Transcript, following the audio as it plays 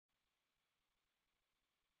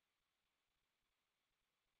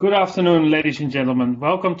Good afternoon, ladies and gentlemen.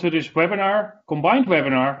 Welcome to this combined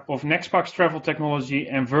webinar of NextPax Travel Technology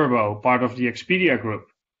and Vrbo, part of the Expedia Group.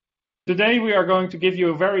 Today we are going to give you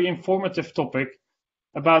a very informative topic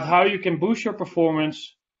about how you can boost your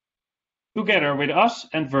performance together with us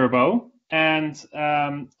and Vrbo. And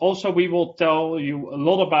also we will tell you a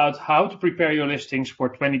lot about how to prepare your listings for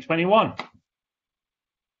 2021.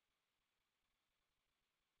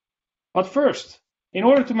 But first, in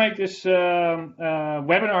order to make this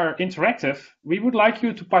webinar interactive, we would like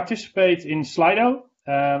you to participate in Slido.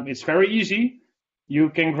 It's very easy. You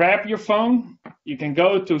can grab your phone, you can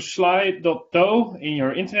go to slide.to in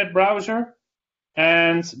your internet browser,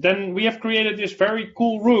 and then we have created this very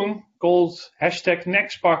cool room called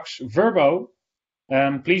 #NextPaxVrbo.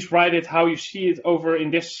 Please write it how you see it over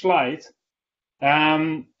in this slide.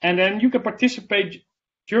 And then you can participate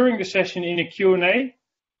during the session in a Q&A.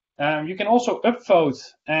 You can also upvote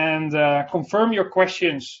and confirm your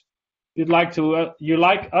questions you'd like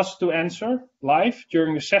us to answer live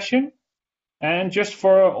during the session. And just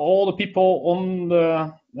for all the people on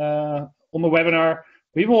the webinar,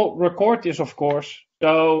 we will record this, of course,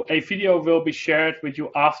 so a video will be shared with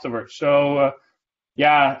you afterwards. So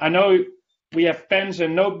I know we have pens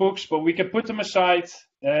and notebooks, but we can put them aside.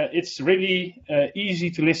 It's really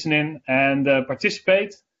easy to listen in and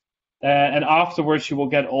participate. And afterwards you will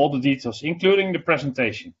get all the details, including the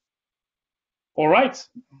presentation. All right.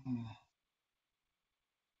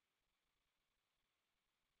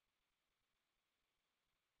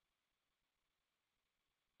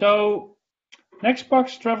 So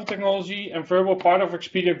NextPax Travel Technology and Vrbo, part of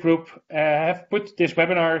Expedia Group, have put this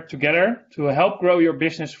webinar together to help grow your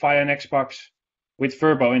business via NextPax with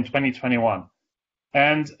Vrbo in 2021.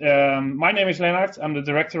 And my name is Lennart. I'm the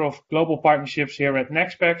Director of Global Partnerships here at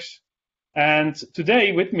NextPax. And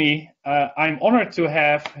today with me, I'm honored to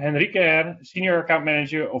have Henrique, Senior Account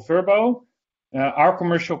Manager of Vrbo, our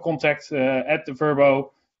commercial contact at the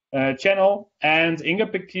Vrbo channel, and Inga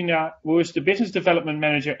Pekina, who is the Business Development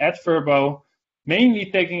Manager at Vrbo, mainly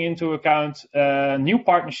taking into account new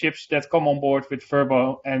partnerships that come on board with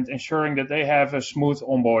Vrbo and ensuring that they have a smooth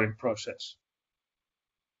onboarding process.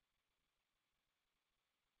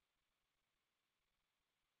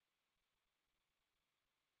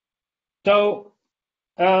 So,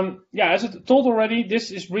 as I told already,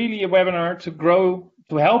 this is really a webinar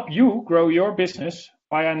to help you grow your business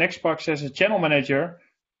via NextPax as a channel manager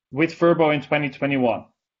with Vrbo in 2021.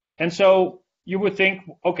 And so you would think,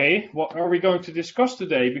 okay, what are we going to discuss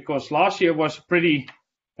today? Because last year was a pretty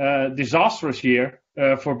disastrous year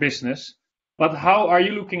for business. But how are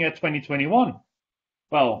you looking at 2021?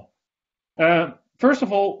 Well, first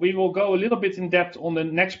of all, we will go a little bit in depth on the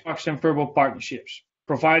NextPax and Vrbo partnerships,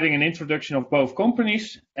 providing an introduction of both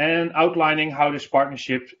companies and outlining how this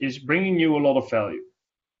partnership is bringing you a lot of value.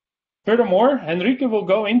 Furthermore, Henrique will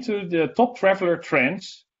go into the top traveler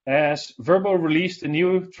trends as Vrbo released a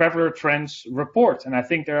new traveler trends report. And I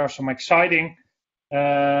think there are some exciting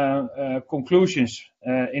conclusions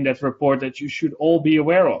in that report that you should all be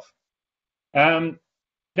aware of. Then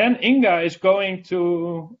Inga is going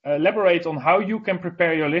to elaborate on how you can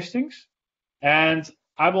prepare your listings, and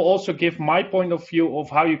I will also give my point of view of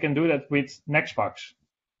how you can do that with NextPax.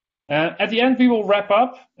 At the end, we will wrap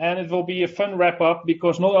up, and it will be a fun wrap up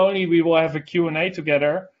because not only we will have a Q&A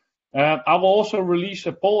together, I will also release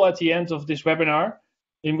a poll at the end of this webinar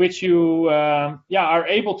in which you are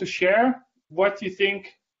able to share what you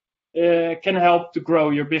think can help to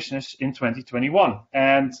grow your business in 2021.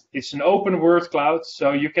 And it's an open word cloud,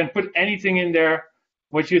 so you can put anything in there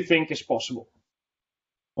what you think is possible.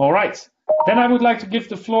 All right. Then I would like to give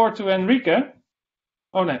the floor to Henrique.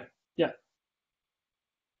 Oh, no. Yeah.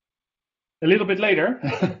 A little bit later.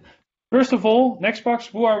 First of all, NextPax,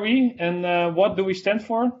 who are we and what do we stand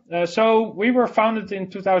for? So we were founded in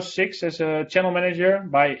 2006 as a channel manager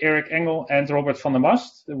by Eric Engel and Robert van der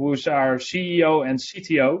Mast, who is our CEO and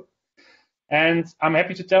CTO. And I'm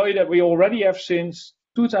happy to tell you that we already have since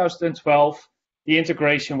 2012 the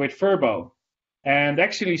integration with Vrbo. And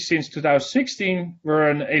actually, since 2016, we're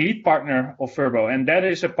an elite partner of Vrbo. And that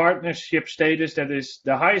is a partnership status that is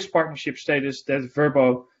the highest partnership status that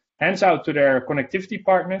Vrbo hands out to their connectivity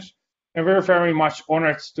partners. And we're very much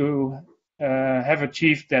honored to have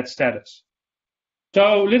achieved that status.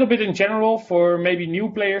 So a little bit in general for maybe new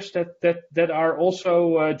players that are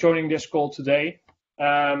also joining this call today.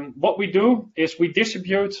 What we do is we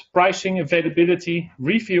distribute pricing, availability,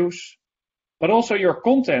 reviews, but also your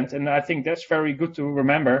content, and I think that's very good to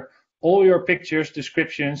remember. All your pictures,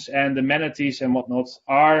 descriptions, and amenities and whatnot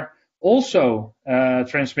are also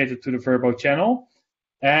transmitted to the Vrbo channel.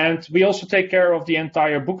 And we also take care of the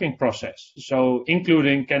entire booking process, so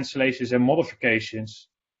including cancellations and modifications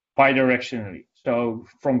bidirectionally. So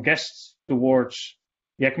from guests towards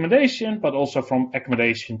the accommodation, but also from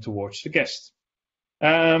accommodation towards the guest.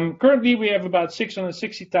 Currently, we have about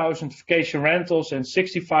 660,000 vacation rentals and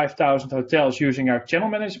 65,000 hotels using our channel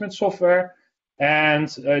management software. And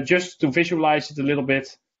just to visualize it a little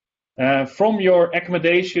bit, from your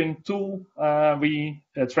accommodation tool, we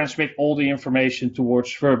transmit all the information towards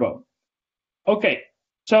Vrbo. Okay,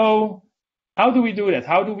 so how do we do that?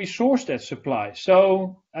 How do we source that supply?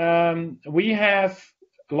 So we have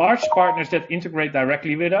large partners that integrate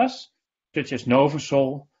directly with us, such as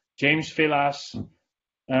Novasol, James Villas,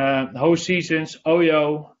 Host Seasons,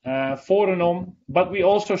 Oyo, Forenom, but we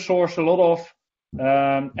also source a lot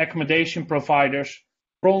of accommodation providers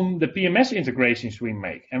from the PMS integrations we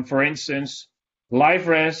make. And for instance,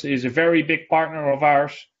 LiveRes is a very big partner of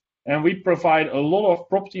ours, and we provide a lot of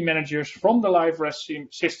property managers from the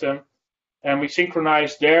LiveRes system, and we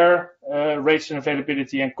synchronize their rates and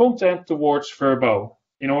availability and content towards Vrbo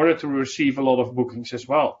in order to receive a lot of bookings as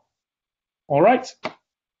well. All right.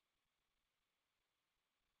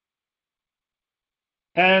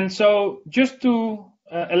 And so just to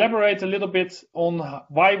elaborate a little bit on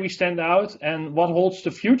why we stand out and what holds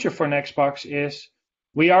the future for NextPax is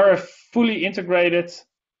we are a fully integrated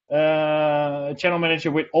channel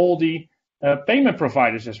manager with all the payment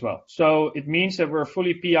providers as well. So it means that we're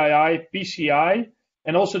fully PII, PCI,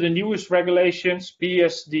 and also the newest regulations,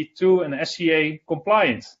 PSD2 and SCA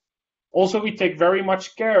compliant. Also, we take very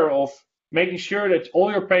much care of making sure that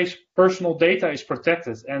all your personal data is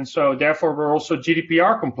protected. And so therefore, we're also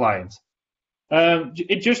GDPR compliant.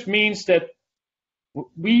 It just means that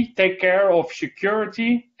we take care of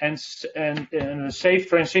security and a safe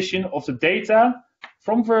transition of the data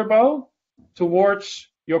from Vrbo towards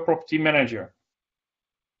your property manager.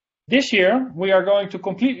 This year, we are going to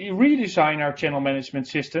completely redesign our channel management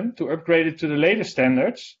system to upgrade it to the latest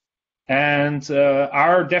standards. And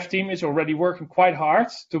our dev team is already working quite hard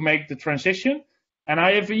to make the transition. And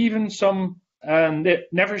I have even some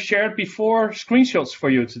never shared before screenshots for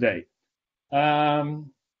you today.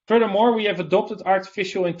 Furthermore, we have adopted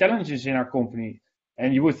artificial intelligence in our company.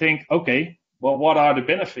 And you would think, okay, well, what are the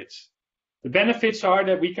benefits? The benefits are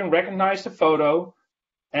that we can recognize the photo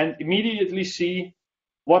and immediately see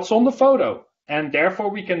what's on the photo. And therefore,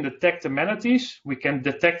 we can detect amenities, we can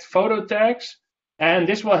detect photo tags, and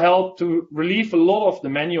this will help to relieve a lot of the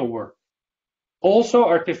manual work. Also,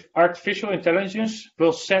 artificial intelligence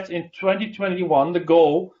will set in 2021 the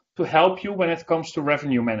goal to help you when it comes to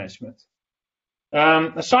revenue management.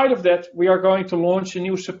 Aside of that, we are going to launch a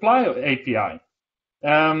new supply API.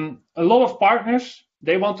 A lot of partners,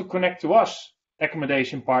 they want to connect to us,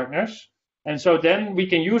 accommodation partners. And so then we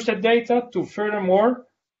can use that data to furthermore,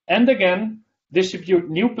 and again, distribute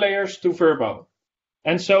new players to Vrbo.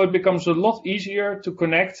 And so it becomes a lot easier to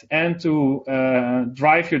connect and to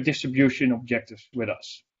drive your distribution objectives with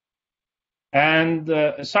us. And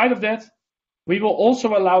aside of that, we will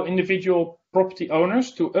also allow individual property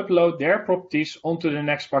owners to upload their properties onto the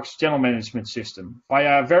NextPax channel management system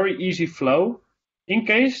via a very easy flow in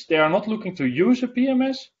case they are not looking to use a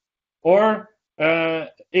PMS or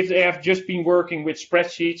if they have just been working with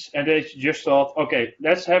spreadsheets and they just thought, okay,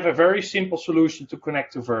 let's have a very simple solution to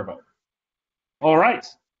connect to Vrbo. All right.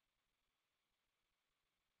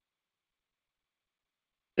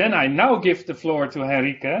 Then I now give the floor to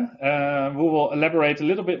Henrike, who will elaborate a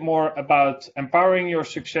little bit more about empowering your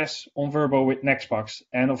success on Vrbo with NextPax,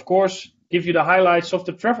 and of course, give you the highlights of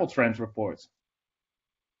the travel trend report.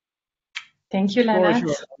 Thank you,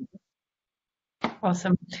 Lennart.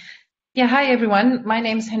 Awesome. Yeah, hi everyone. My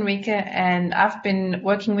name is Henrike, and I've been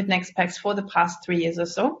working with NextPax for the past 3 years or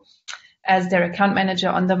so as their account manager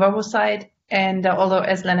on the Vrbo side. And although,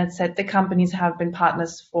 as Lennart said, the companies have been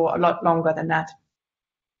partners for a lot longer than that.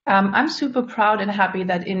 I'm super proud and happy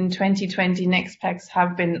that in 2020, NextPax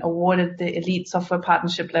have been awarded the Elite Software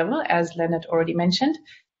Partnership level, as Lennart already mentioned.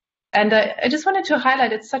 And I just wanted to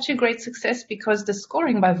highlight it's such a great success because the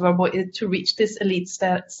scoring by Vrbo to reach this elite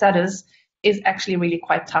status is actually really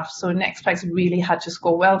quite tough. So NextPax really had to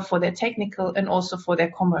score well for their technical and also for their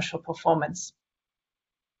commercial performance.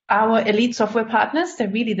 Our elite software partners, they're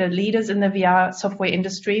really the leaders in the VR software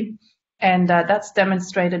industry, and that's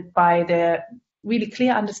demonstrated by their really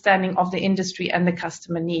clear understanding of the industry and the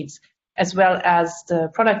customer needs, as well as the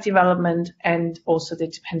product development and also the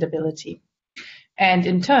dependability. And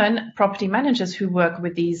in turn, property managers who work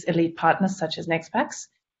with these elite partners, such as NextPax,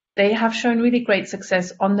 they have shown really great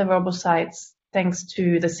success on the Vrbo sites, thanks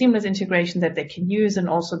to the seamless integration that they can use and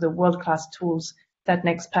also the world-class tools that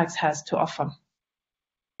NextPax has to offer.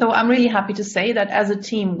 So I'm really happy to say that as a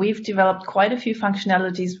team, we've developed quite a few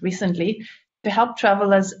functionalities recently to help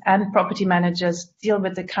travelers and property managers deal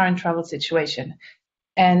with the current travel situation.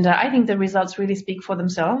 And I think the results really speak for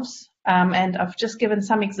themselves. And I've just given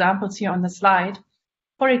some examples here on the slide.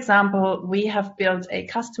 For example, we have built a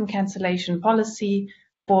custom cancellation policy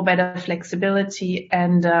for better flexibility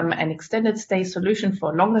and an extended stay solution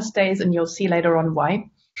for longer stays, and you'll see later on why.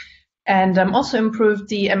 And also improved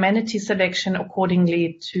the amenity selection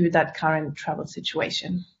accordingly to that current travel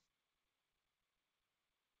situation.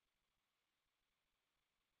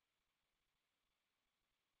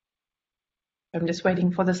 I'm just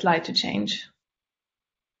waiting for the slide to change.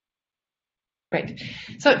 Great.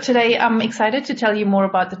 So today I'm excited to tell you more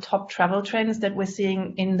about the top travel trends that we're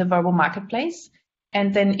seeing in the Vrbo marketplace.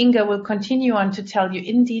 And then Inga will continue on to tell you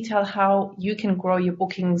in detail how you can grow your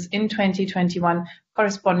bookings in 2021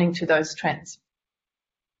 corresponding to those trends.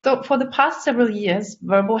 So for the past several years,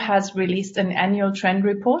 Vrbo has released an annual trend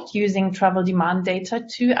report using travel demand data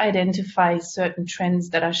to identify certain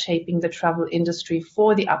trends that are shaping the travel industry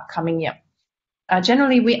for the upcoming year.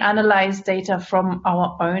 Generally, we analyze data from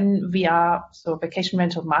our own VR, so vacation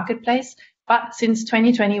rental marketplace. But since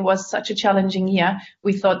 2020 was such a challenging year,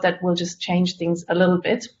 we thought that we'll just change things a little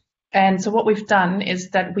bit. And so what we've done is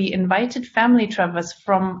that we invited family travelers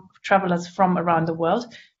from around the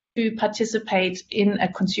world to participate in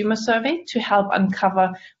a consumer survey to help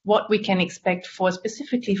uncover what we can expect for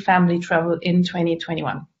specifically family travel in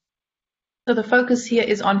 2021. So the focus here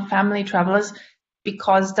is on family travelers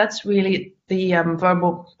because that's really the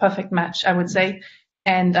Vrbo perfect match, I would say,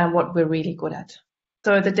 and what we're really good at.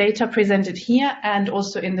 So the data presented here and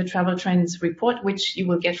also in the travel trends report, which you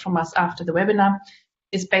will get from us after the webinar,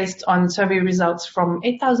 is based on survey results from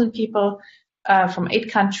 8,000 people from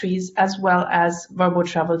 8 countries, as well as Vrbo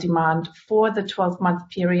travel demand for the 12-month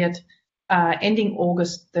period ending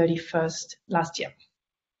August 31st last year.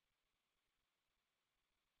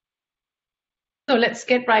 So let's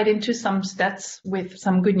get right into some stats with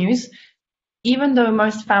some good news. Even though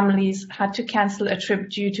most families had to cancel a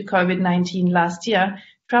trip due to COVID-19 last year,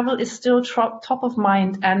 travel is still top of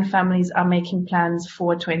mind and families are making plans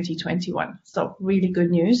for 2021. So really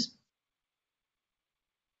good news.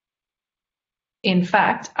 In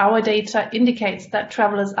fact, our data indicates that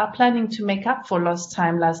travelers are planning to make up for lost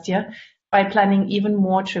time last year by planning even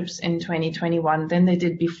more trips in 2021 than they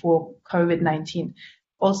did before COVID-19.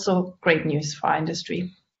 Also great news for our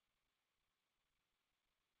industry.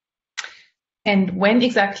 And when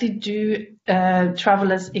exactly do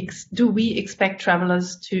we expect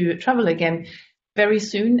travelers to travel again? Very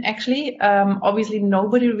soon, actually. Obviously,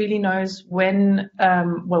 nobody really knows when,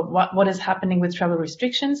 what is happening with travel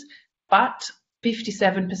restrictions, but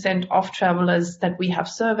 57% of travelers that we have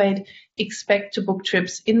surveyed expect to book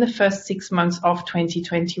trips in the first 6 months of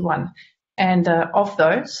 2021. And of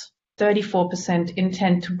those, 34%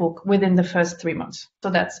 intend to book within the first 3 months.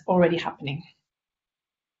 So that's already happening.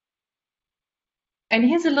 And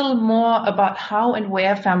here's a little more about how and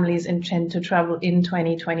where families intend to travel in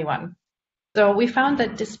 2021. So we found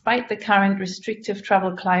that despite the current restrictive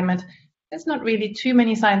travel climate, there's not really too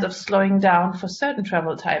many signs of slowing down for certain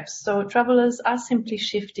travel types. So travelers are simply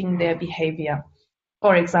shifting their behavior.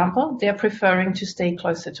 For example, they're preferring to stay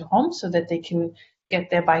closer to home so that they can get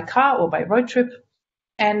there by car or by road trip.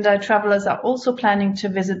 And travelers are also planning to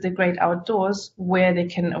visit the great outdoors where they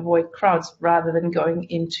can avoid crowds rather than going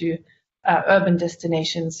into urban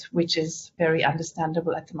destinations, which is very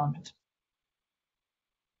understandable at the moment.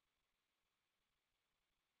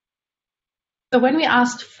 So when we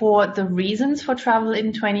asked for the reasons for travel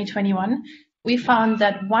in 2021, we found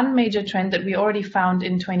that one major trend that we already found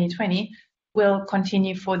in 2020 will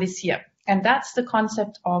continue for this year. And that's the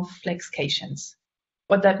concept of flexcations.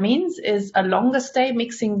 What that means is a longer stay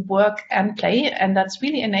mixing work and play, and that's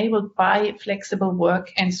really enabled by flexible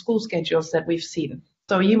work and school schedules that we've seen.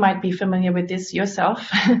 So you might be familiar with this yourself.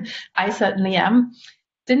 I certainly am.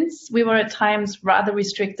 Since we were at times rather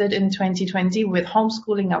restricted in 2020 with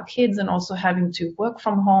homeschooling our kids and also having to work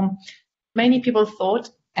from home, many people thought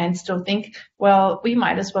and still think, well, we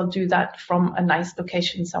might as well do that from a nice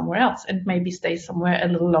location somewhere else and maybe stay somewhere a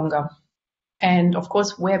little longer. And of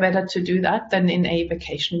course, where better to do that than in a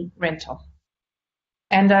vacation rental.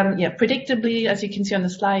 And predictably, as you can see on the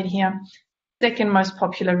slide here, second most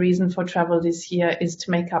popular reason for travel this year is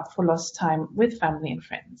to make up for lost time with family and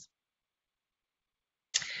friends.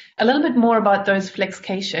 A little bit more about those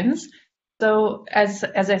flexcations. So as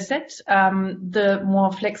I said, the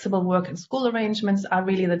more flexible work and school arrangements are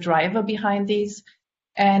really the driver behind these.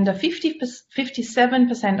 And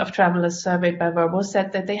 57% of travelers surveyed by Vrbo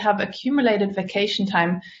said that they have accumulated vacation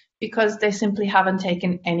time because they simply haven't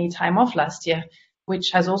taken any time off last year,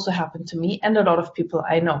 which has also happened to me and a lot of people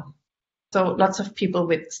I know. So lots of people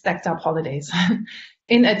with stacked up holidays.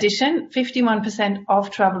 In addition, 51%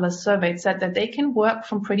 of travelers surveyed said that they can work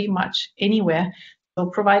from pretty much anywhere, so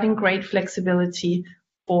providing great flexibility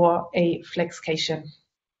for a flexcation.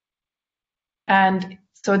 And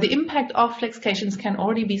so the impact of flexcations can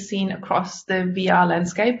already be seen across the VR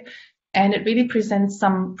landscape, and it really presents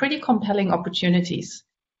some pretty compelling opportunities.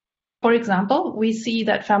 For example, we see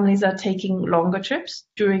that families are taking longer trips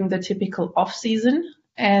during the typical off-season,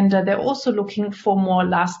 and they're also looking for more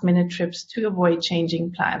last-minute trips to avoid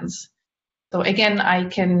changing plans. So again, I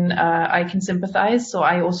can sympathize. So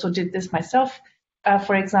I also did this myself.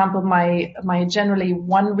 For example, my generally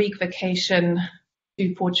 1 week vacation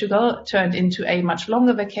to Portugal turned into a much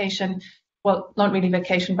longer vacation. Well, not really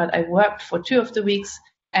vacation, but I worked for 2 of the weeks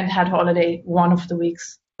and had holiday 1 of the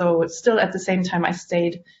weeks. So still at the same time, I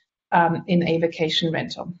stayed in a vacation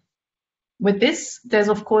rental. With this, there's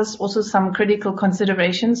of course also some critical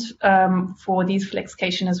considerations for these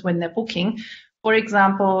flexcationers when they're booking. For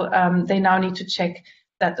example, they now need to check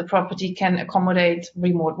that the property can accommodate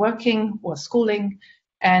remote working or schooling,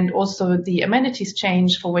 and also the amenities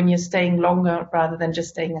change for when you're staying longer rather than just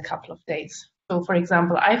staying a couple of days. So for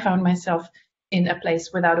example, I found myself in a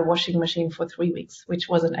place without a washing machine for 3 weeks, which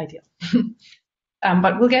wasn't ideal.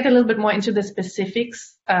 But we'll get a little bit more into the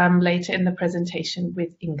specifics later in the presentation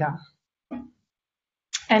with Inga.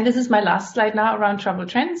 And this is my last slide now around travel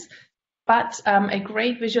trends, but a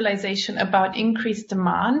great visualization about increased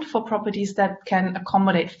demand for properties that can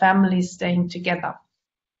accommodate families staying together.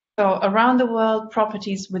 So around the world,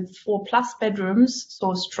 properties with 4+ bedrooms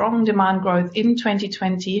saw strong demand growth in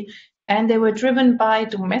 2020, and they were driven by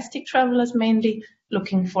domestic travelers mainly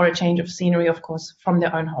looking for a change of scenery, of course, from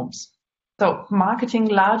their own homes. So marketing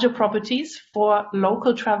larger properties for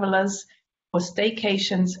local travelers for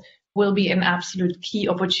staycations will be an absolute key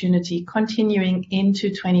opportunity continuing into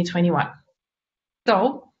 2021.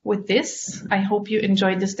 So with this, I hope you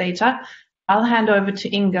enjoyed this data. I'll hand over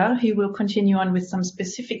to Inga, who will continue on with some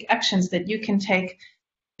specific actions that you can take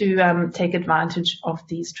to take advantage of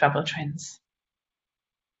these travel trends.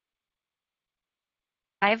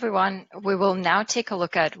 Hi, everyone. We will now take a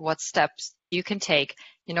look at what steps you can take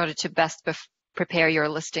in order to best prepare your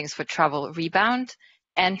listings for travel rebound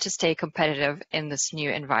and to stay competitive in this new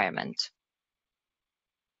environment.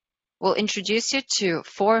 We'll introduce you to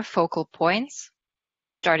 4 focal points,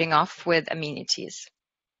 starting off with amenities.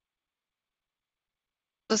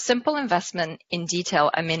 So simple investment in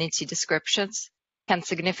detailed amenity descriptions can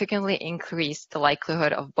significantly increase the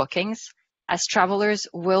likelihood of bookings, as travelers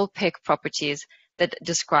will pick properties that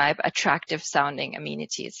describe attractive sounding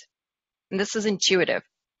amenities. And this is intuitive.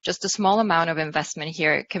 Just a small amount of investment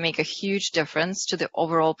here can make a huge difference to the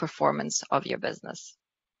overall performance of your business.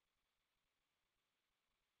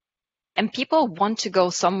 And people want to go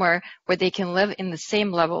somewhere where they can live in the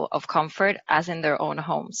same level of comfort as in their own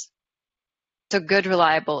homes. So good,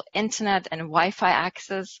 reliable internet and Wi-Fi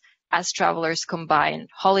access as travelers combine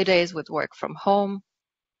holidays with work from home,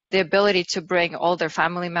 the ability to bring all their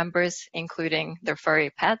family members, including their furry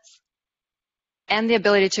pets, and the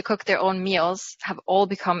ability to cook their own meals have all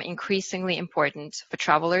become increasingly important for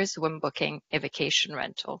travelers when booking a vacation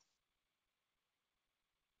rental.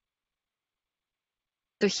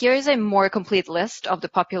 So here's a more complete list of the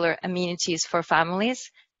popular amenities for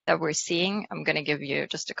families that we're seeing. I'm going to give you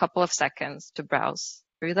just a couple of seconds to browse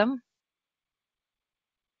through them.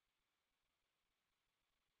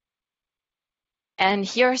 And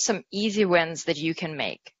here are some easy wins that you can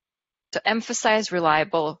make. To emphasize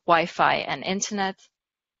reliable Wi-Fi and internet,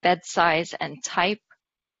 bed size and type,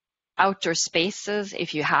 outdoor spaces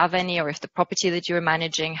if you have any or if the property that you're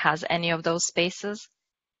managing has any of those spaces,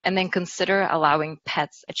 and then consider allowing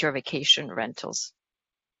pets at your vacation rentals.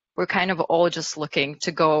 We're kind of all just looking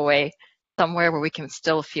to go away somewhere where we can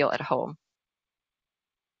still feel at home.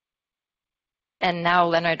 And now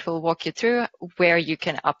Leonard will walk you through where you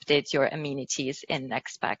can update your amenities in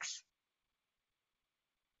NextPax.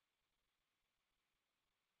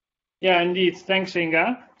 Yeah, indeed. Thanks,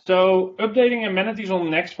 Inga. So updating amenities on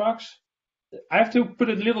NextPax, I have to put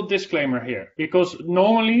a little disclaimer here, because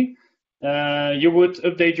normally you would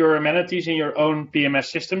update your amenities in your own PMS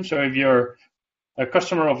system. So if you're a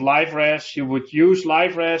customer of LiveRes, you would use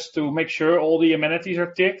LiveRes to make sure all the amenities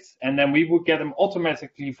are ticked, and then we would get them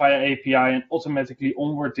automatically via API and automatically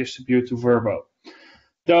onward distribute to Vrbo.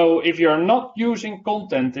 Though if you're not using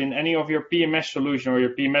content in any of your PMS solution, or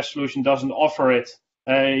your PMS solution doesn't offer it,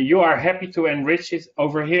 you are happy to enrich it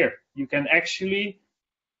over here. You can actually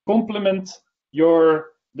complement your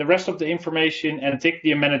the rest of the information and tick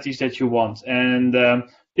the amenities that you want. And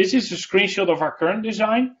this is a screenshot of our current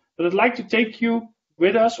design, but I'd like to take you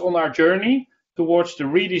with us on our journey towards the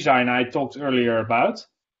redesign I talked earlier about.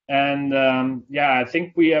 And I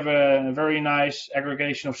think we have a very nice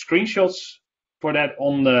aggregation of screenshots for that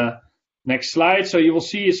on the next slide. So you will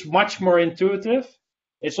see it's much more intuitive.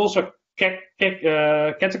 It's also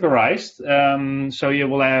categorized. So you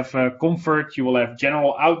will have comfort, you will have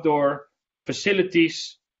general outdoor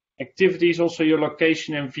facilities, activities, also your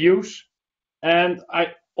location and views. And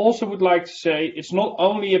I also would like to say it's not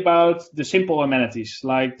only about the simple amenities,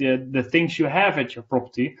 like the things you have at your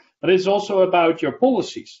property, but it's also about your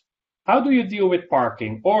policies. How do you deal with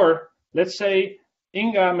parking? Or let's say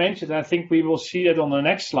Inga mentioned, I think we will see that on the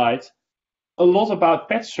next slide, a lot about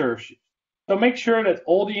pet services. So make sure that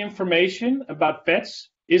all the information about pets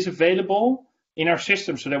is available in our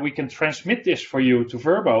system so that we can transmit this for you to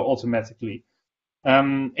Vrbo automatically.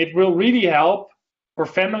 It will really help for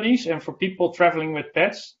families and for people traveling with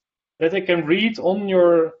pets that they can read on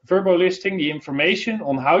your Vrbo listing the information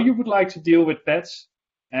on how you would like to deal with pets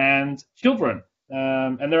and children.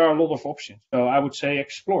 And there are a lot of options. So I would say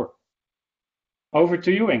explore. Over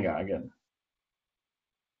to you, Inga, again.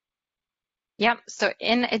 Yeah, so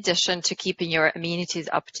in addition to keeping your amenities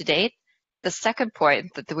up to date, the second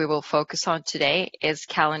point that we will focus on today is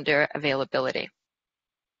calendar availability.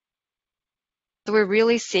 So we're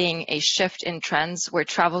really seeing a shift in trends where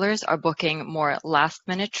travelers are booking more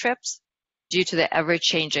last-minute trips due to the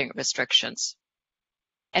ever-changing restrictions.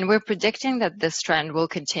 And we're predicting that this trend will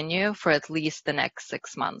continue for at least the next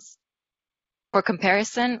 6 months. For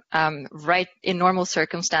comparison, right in normal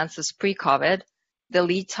circumstances pre-COVID, the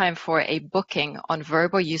lead time for a booking on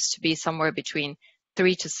Vrbo used to be somewhere between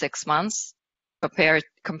 3 to 6 months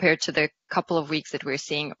compared to the couple of weeks that we're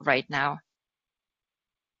seeing right now.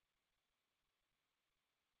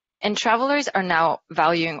 And travelers are now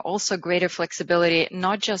valuing also greater flexibility,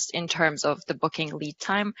 not just in terms of the booking lead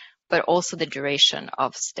time, but also the duration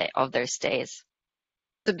of their stays.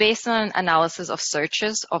 So based on an analysis of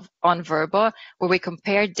searches on Vrbo, where we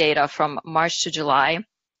compared data from March to July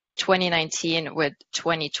 2019 with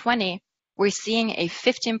 2020, we're seeing a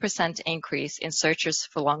 15% increase in searches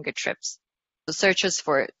for longer trips. So searches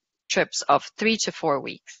for trips of 3 to 4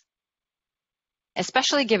 weeks.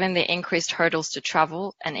 Especially given the increased hurdles to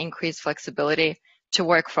travel and increased flexibility to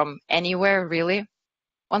work from anywhere, really.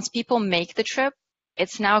 Once people make the trip,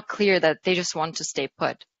 it's now clear that they just want to stay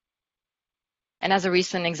put. And as a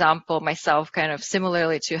recent example, myself, kind of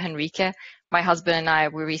similarly to Henrike, my husband and I,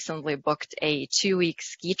 we recently booked a 2-week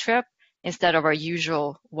ski trip instead of our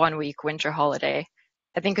usual 1-week winter holiday.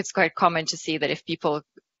 I think it's quite common to see that if people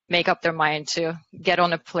make up their mind to get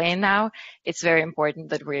on a plane now, it's very important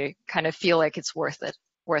that we kind of feel like it's worth it,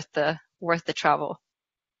 worth the travel.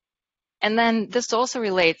 And then this also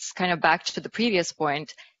relates kind of back to the previous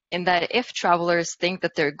point in that if travelers think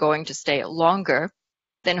that they're going to stay longer,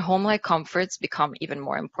 then home-like comforts become even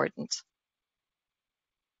more important.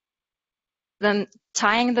 Then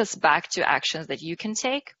tying this back to actions that you can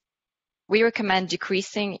take, we recommend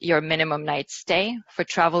decreasing your minimum night stay for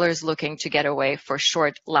travelers looking to get away for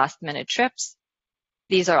short last-minute trips.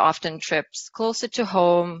 These are often trips closer to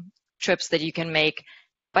home, trips that you can make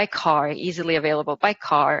by car, easily available by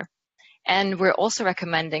car. And we're also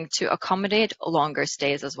recommending to accommodate longer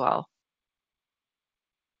stays as well.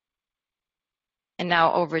 And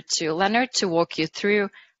now over to Leonard to walk you through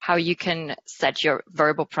how you can set your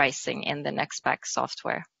Vrbo pricing in the NextPax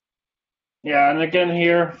software. Yeah, and again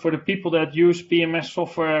here, for the people that use PMS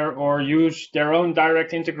software or use their own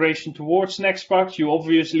direct integration towards NextPax, you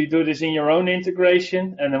obviously do this in your own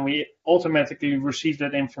integration, and then we automatically receive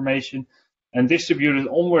that information and distribute it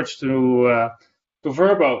onwards to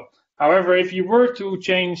Vrbo. However, if you were to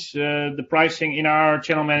change the pricing in our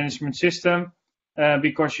channel management system,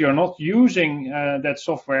 because you're not using that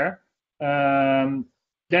software, then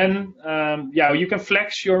you can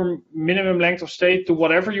flex your minimum length of stay to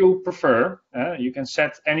whatever you prefer. You can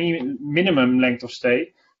set any minimum length of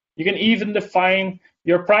stay. You can even define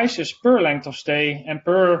your prices per length of stay and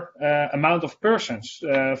per amount of persons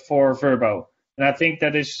for Vrbo. And I think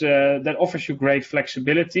that offers you great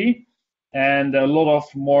flexibility and a lot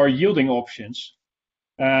of more yielding options.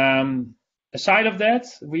 Aside of that,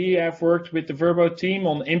 we have worked with the Vrbo team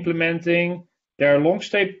on implementing their long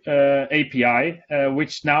stay API,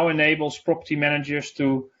 which now enables property managers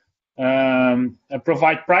to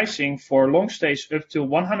provide pricing for long stays up to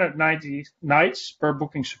 190 nights per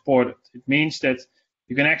booking supported. It means that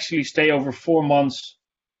you can actually stay over 4 months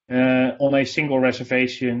on a single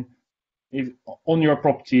reservation on your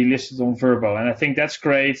property listed on Vrbo. And I think that's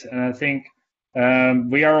great. And I think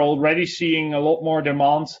We are already seeing a lot more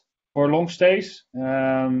demand for long stays,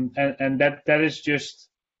 and that is just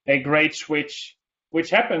a great switch, which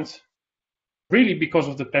happened really because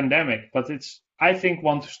of the pandemic, but it's, I think,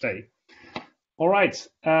 one to stay. All right,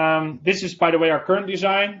 this is, by the way, our current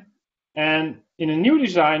design, and in a new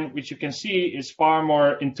design, which you can see is far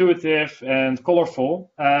more intuitive and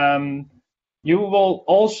colorful, you will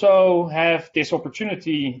also have this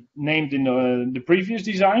opportunity named in the previous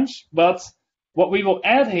designs, but what we will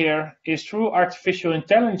add here is through artificial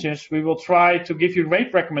intelligence, we will try to give you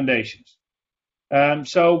rate recommendations.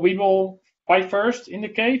 So we will by first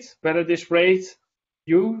indicate whether this rate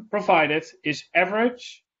you provided is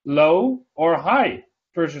average, low, or high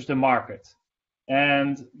versus the market.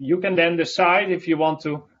 And you can then decide if you want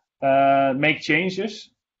to make changes.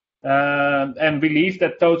 And we leave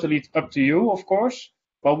that totally up to you, of course.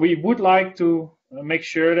 But we would like to make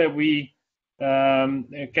sure that we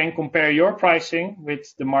can compare your pricing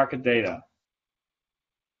with the market data.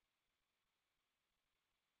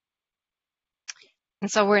 And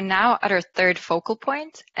so we're now at our third focal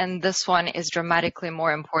point, and this one is dramatically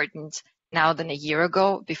more important now than a year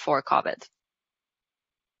ago before COVID.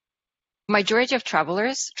 Majority of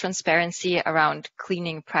travelers, transparency around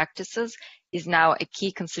cleaning practices is now a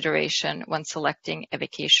key consideration when selecting a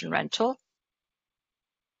vacation rental.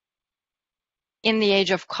 In the age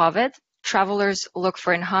of COVID, travelers look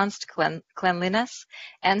for enhanced cleanliness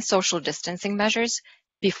and social distancing measures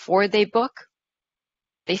before they book.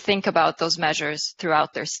 They think about those measures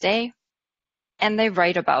throughout their stay, and they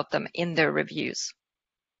write about them in their reviews.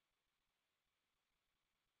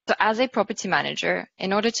 So as a property manager,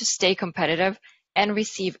 in order to stay competitive and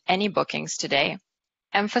receive any bookings today,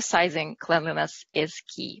 emphasizing cleanliness is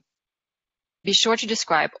key. Be sure to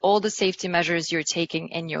describe all the safety measures you're taking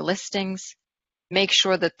in your listings. Make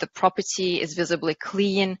sure that the property is visibly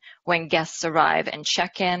clean when guests arrive and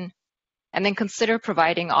check in, and then consider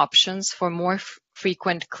providing options for more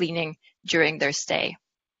frequent cleaning during their stay,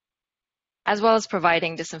 as well as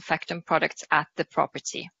providing disinfectant products at the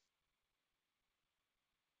property.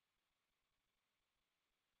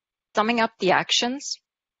 Summing up the actions,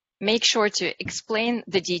 make sure to explain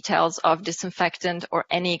the details of disinfectant or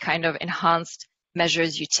any kind of enhanced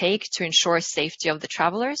measures you take to ensure safety of the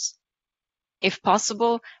travelers. If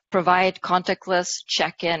possible, provide contactless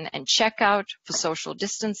check-in and check-out for social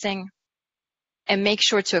distancing, and make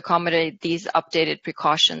sure to accommodate these updated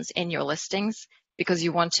precautions in your listings because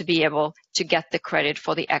you want to be able to get the credit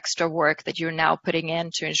for the extra work that you're now putting in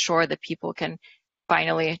to ensure that people can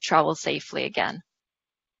finally travel safely again.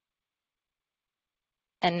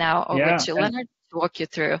 And now over to Leonard to walk you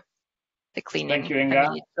through the cleaning. Thank you,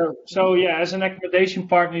 Inga. So yeah, as an accommodation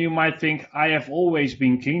partner, you might think, I have always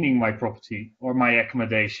been cleaning my property or my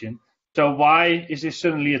accommodation. So why is this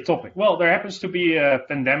suddenly a topic? Well, there happens to be a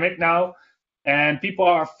pandemic now, and people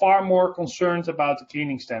are far more concerned about the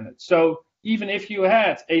cleaning standards. So even if you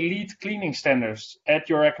had elite cleaning standards at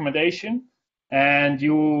your accommodation and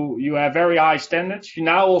you have very high standards, you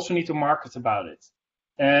now also need to market about it.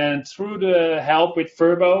 And through the help with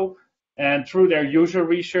Vrbo and through their user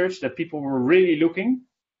research that people were really looking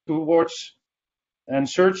towards and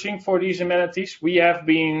searching for these amenities, we have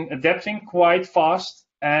been adapting quite fast,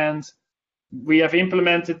 and we have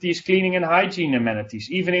implemented these cleaning and hygiene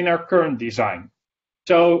amenities, even in our current design.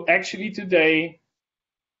 So actually today,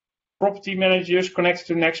 property managers connected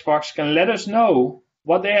to NextPax can let us know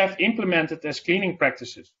what they have implemented as cleaning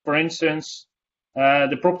practices. For instance,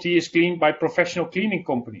 the property is cleaned by professional cleaning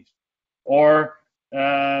companies, or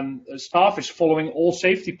staff is following all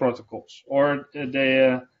safety protocols, or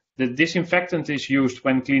the disinfectant is used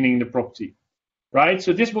when cleaning the property, right?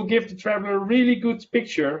 So this will give the traveler a really good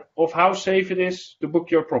picture of how safe it is to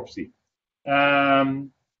book your property.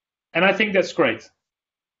 And I think that's great.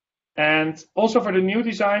 And also for the new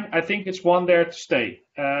design, I think it's one there to stay.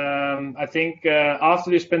 I think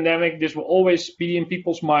after this pandemic, this will always be in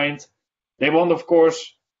people's mind. They want, of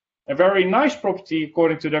course, a very nice property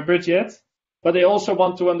according to their budget, but they also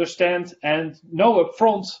want to understand and know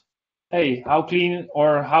upfront, hey, how clean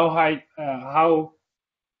or how high, how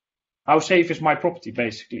safe is my property,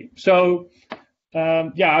 basically. So,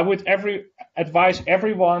 I would advise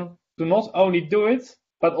everyone to not only do it,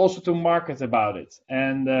 but also to market about it.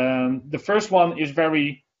 And the first one is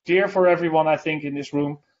very clear for everyone, I think, in this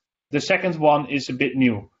room. The second one is a bit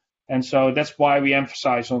new. And so that's why we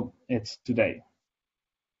emphasize on it today.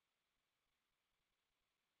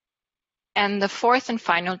 And the fourth and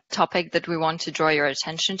final topic that we want to draw your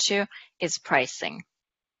attention to is pricing.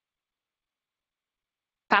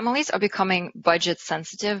 Families are becoming budget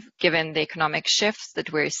sensitive given the economic shifts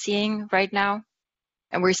that we're seeing right now.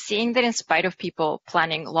 And we're seeing that in spite of people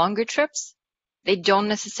planning longer trips, they don't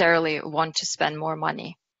necessarily want to spend more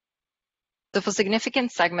money. So for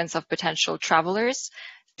significant segments of potential travelers,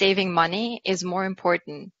 saving money is more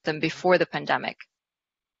important than before the pandemic.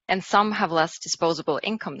 And some have less disposable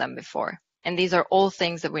income than before. And these are all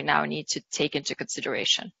things that we now need to take into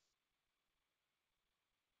consideration.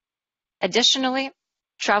 Additionally,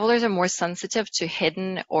 travelers are more sensitive to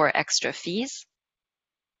hidden or extra fees.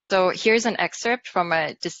 So here's an excerpt from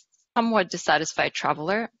a somewhat dissatisfied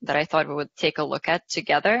traveler that I thought we would take a look at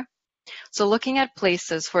together. So looking at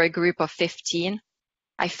places for a group of 15,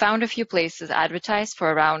 I found a few places advertised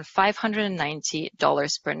for around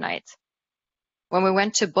 $590 per night. When we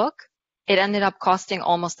went to book, it ended up costing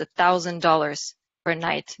almost $1,000 per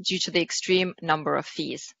night due to the extreme number of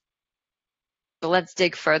fees. So let's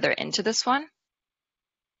dig further into this one.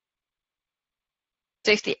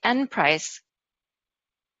 So if the end price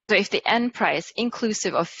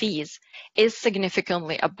inclusive of fees is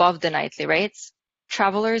significantly above the nightly rates,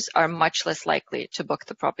 travelers are much less likely to book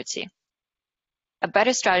the property. A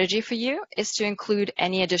better strategy for you is to include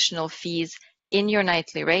any additional fees in your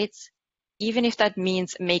nightly rates, even if that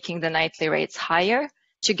means making the nightly rates higher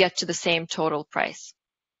to get to the same total price.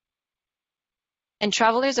 And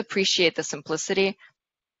travelers appreciate the simplicity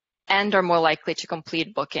and are more likely to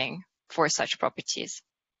complete booking for such properties.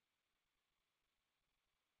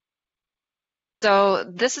 So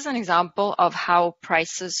this is an example of how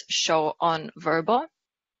prices show on Vrbo.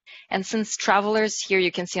 And since travelers, here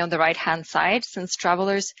you can see on the right-hand side, since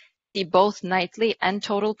travelers see both nightly and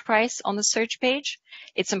total price on the search page,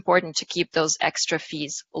 it's important to keep those extra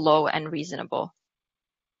fees low and reasonable.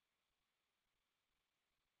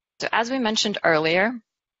 So as we mentioned earlier,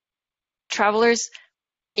 travelers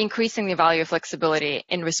increasingly value flexibility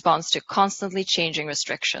in response to constantly changing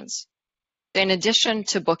restrictions. So in addition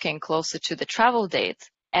to booking closer to the travel date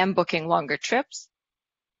and booking longer trips,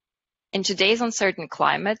 in today's uncertain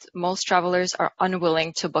climate, most travelers are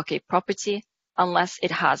unwilling to book a property unless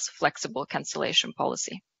it has flexible cancellation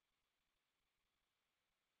policy.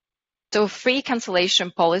 So free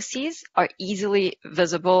cancellation policies are easily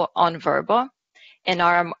visible on Vrbo and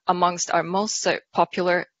are amongst our most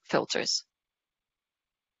popular filters.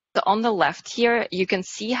 So on the left here, you can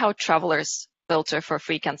see how travelers filter for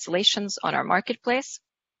free cancellations on our marketplace.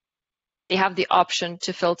 They have the option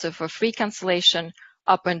to filter for free cancellation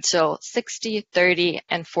up until 60, 30,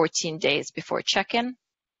 and 14 days before check-in.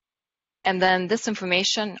 And then this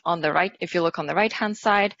information on the right, if you look on the right-hand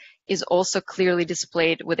side, is also clearly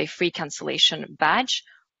displayed with a free cancellation badge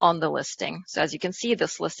on the listing. So as you can see,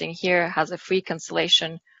 this listing here has a free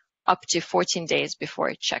cancellation up to 14 days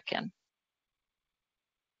before check-in.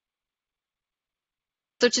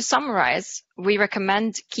 So to summarize, we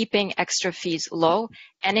recommend keeping extra fees low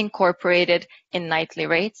and incorporated in nightly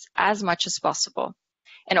rates as much as possible,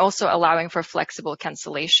 and also allowing for flexible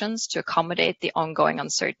cancellations to accommodate the ongoing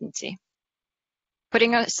uncertainty.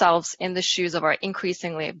 Putting ourselves in the shoes of our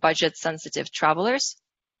increasingly budget-sensitive travelers,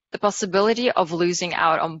 the possibility of losing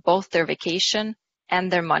out on both their vacation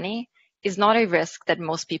and their money is not a risk that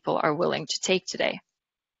most people are willing to take today.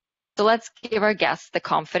 So let's give our guests the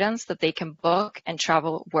confidence that they can book and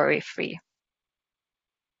travel worry-free.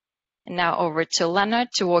 And now over to Leonard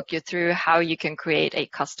to walk you through how you can create a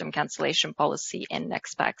custom cancellation policy in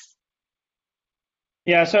NextPax.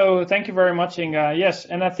 Yeah, so thank you very much, Inga. Yes,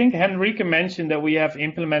 and I think Henrike mentioned that we have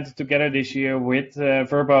implemented together this year with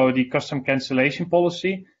Vrbo the custom cancellation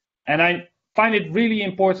policy. And I find it really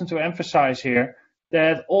important to emphasize here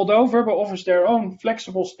that although Vrbo offers their own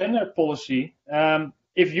flexible standard policy,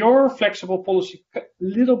 if your flexible policy a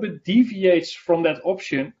little bit deviates from that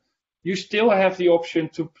option, you still have the option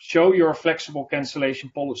to show your flexible cancellation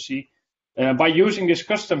policy by using this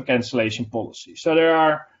custom cancellation policy. So there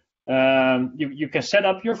are you can set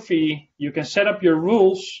up your fee, you can set up your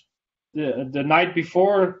rules the night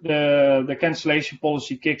before the cancellation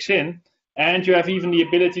policy kicks in, and you have even the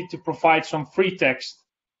ability to provide some free text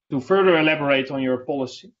to further elaborate on your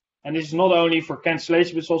policy. And this is not only for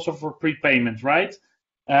cancellation, but it's also for prepayment, right?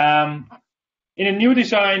 In a new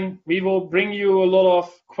design, we will bring you a lot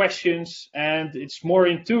of questions, and it's more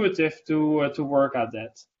intuitive to work at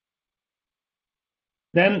that.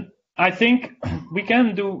 Then I think we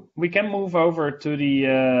can move over to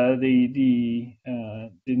the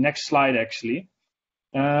next slide actually.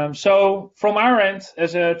 So from our end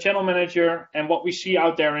as a channel manager and what we see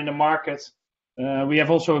out there in the market, we have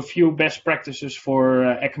also a few best practices for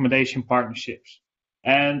accommodation partnerships.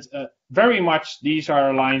 And very much these are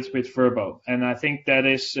aligned with Vrbo. And I think that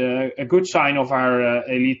is a good sign of our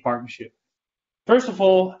elite partnership. First of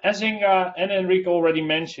all, as Inga and Enrique already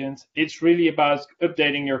mentioned, it's really about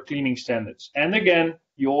updating your cleaning standards. And again,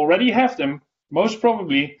 you already have them, most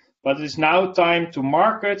probably, but it's now time to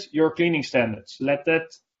market your cleaning standards. Let that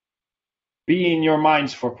be in your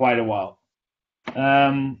minds for quite a while.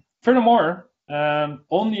 Furthermore,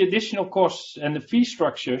 on the additional costs and the fee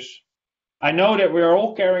structures, I know that we are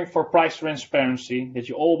all caring for price transparency, that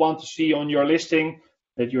you all want to see on your listing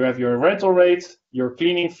that you have your rental rate, your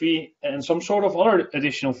cleaning fee, and some sort of other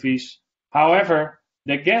additional fees. However,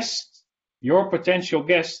 the guest, your potential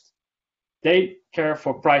guest, they care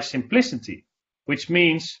for price simplicity, which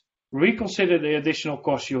means reconsider the additional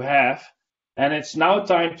costs you have, and it's now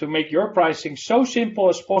time to make your pricing so simple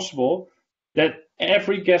as possible that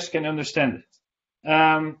every guest can understand it.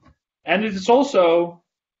 And it is also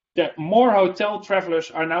that more hotel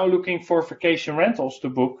travelers are now looking for vacation rentals to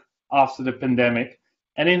book after the pandemic.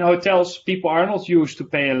 And in hotels, people are not used to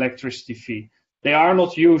pay electricity fee. They are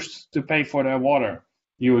not used to pay for their water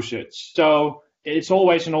usage. So it's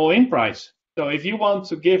always an all-in price. So if you want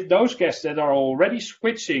to give those guests that are already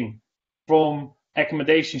switching from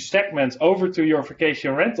accommodation segment over to your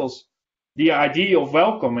vacation rentals the idea of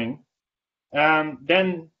welcoming,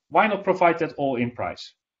 then why not provide that all-in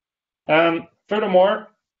price? Furthermore,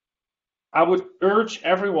 I would urge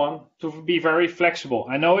everyone to be very flexible.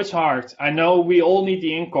 I know it's hard. I know we all need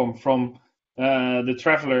the income from the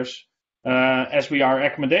travelers as we are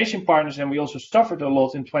accommodation partners, and we also suffered a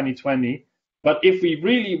lot in 2020. But if we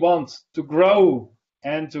really want to grow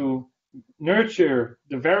and to nurture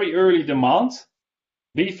the very early demand,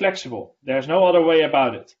 be flexible. There's no other way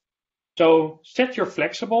about it. So set your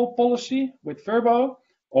flexible policy with Vrbo,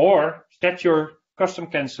 or set your custom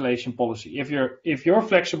cancellation policy. If your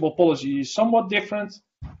flexible policy is somewhat different,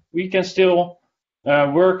 we can still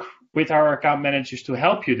work with our account managers to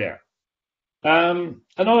help you there.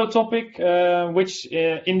 Another topic, which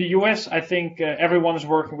in the US, I think everyone is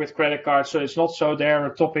working with credit cards, so it's not so there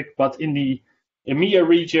a topic, but in the EMEA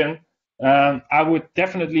region, I would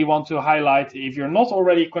definitely want to highlight, if you're not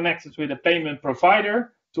already connected with a payment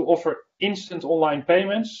provider to offer instant online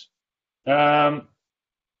payments,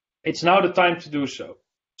 it's now the time to do so.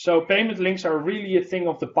 So payment links are really a thing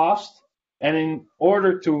of the past. And in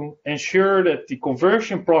order to ensure that the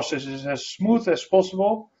conversion process is as smooth as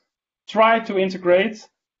possible, try to integrate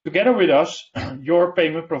together with us your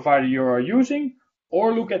payment provider you are using,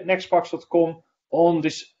 or look at nextpax.com on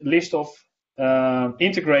this list of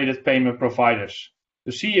integrated payment providers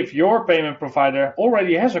to see if your payment provider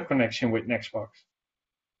already has a connection with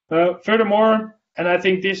NextPax. Furthermore, and I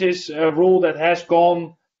think this is a rule that has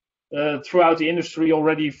gone throughout the industry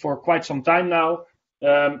already for quite some time now,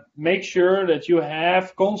 make sure that you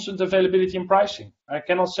have constant availability in pricing. I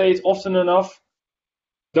cannot say it often enough.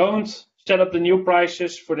 Don't set up the new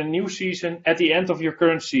prices for the new season at the end of your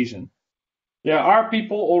current season. There are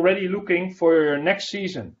people already looking for your next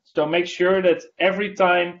season. So make sure that every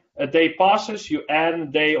time a day passes, you add a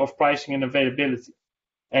day of pricing and availability.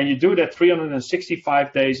 And you do that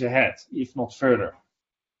 365 days ahead, if not further.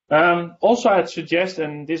 Also, I'd suggest,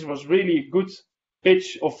 and this was really a good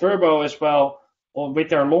pitch of Vrbo as well, with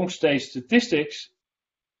their long stay statistics,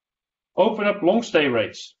 open up long stay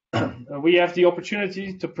rates. We have the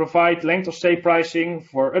opportunity to provide length of stay pricing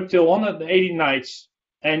for up till 180 nights,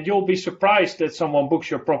 and you'll be surprised that someone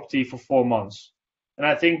books your property for 4 months. And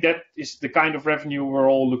I think that is the kind of revenue we're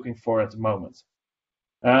all looking for at the moment.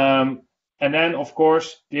 And then, of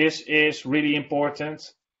course, this is really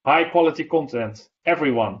important. High quality content,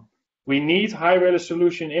 everyone. We need high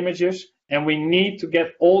resolution images, and we need to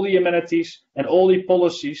get all the amenities and all the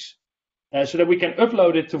policies so that we can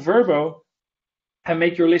upload it to Vrbo and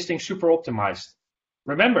make your listing super optimized.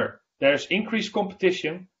 Remember, there's increased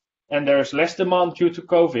competition and there's less demand due to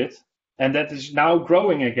COVID, and that is now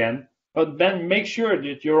growing again. But then make sure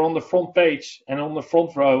that you're on the front page and on the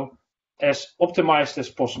front row as optimized as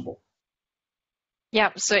possible.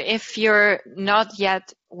 Yeah, so if you're not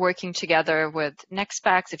yet working together with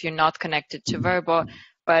NextPax, if you're not connected to Vrbo,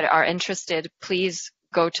 but are interested, please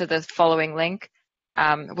go to the following link.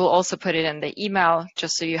 We'll also put it in the email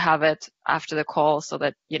just so you have it after the call, so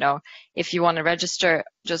that, you know, if you want to register,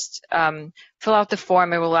 just fill out the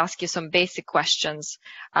form and we'll ask you some basic questions,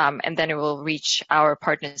 and then it will reach our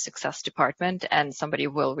partner success department and somebody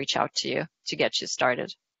will reach out to you to get you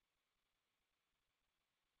started.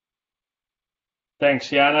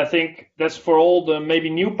 Thanks. Yeah, and I think that's for all the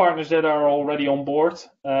maybe new partners that are already on board.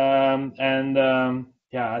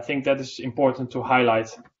 Yeah, I think that is important to highlight.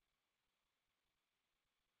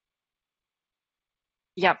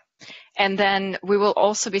 Yep. And then we will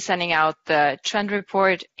also be sending out the trend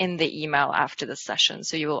report in the email after the session,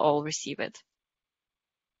 so you will all receive it.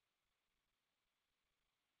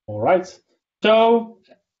 All right. So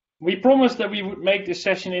we promised that we would make this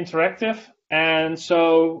session interactive. And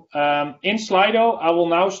so in Slido, I will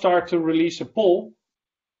now start to release a poll.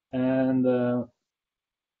 And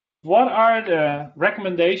what are the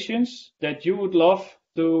recommendations that you would love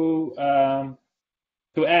to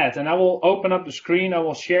add? And I will open up the screen. I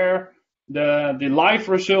will share the live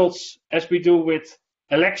results as we do with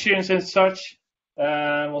elections and such.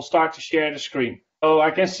 We'll start to share the screen. So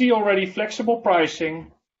I can see already flexible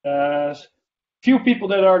pricing. Few people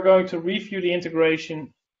that are going to review the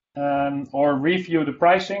integration or review the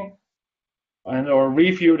pricing or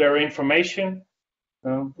review their information.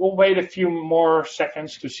 We'll wait a few more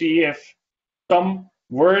seconds to see if some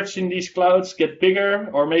words in these clouds get bigger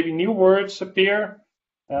or maybe new words appear.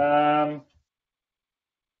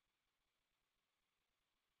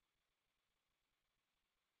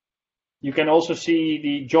 You can also see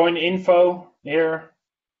the join info here.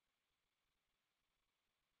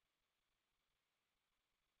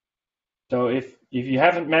 So if you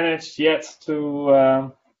haven't managed yet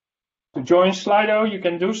to join Slido, you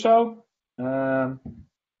can do so. And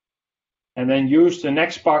then use the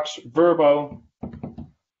NextPax Vrbo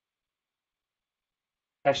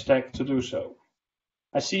hashtag to do so.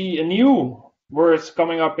 I see a new word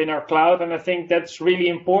coming up in our cloud, and I think that's really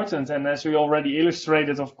important. And as we already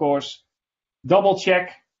illustrated, of course, double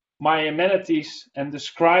check my amenities and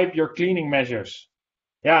describe your cleaning measures.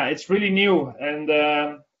 Yeah, it's really new, and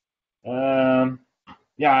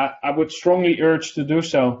yeah, I would strongly urge to do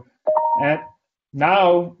so. And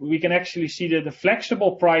now we can actually see that the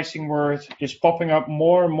flexible pricing word is popping up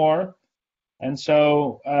more and more. And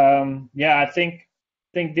so, yeah, I think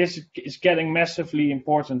this is getting massively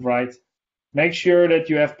important, right? Make sure that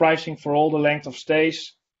you have pricing for all the length of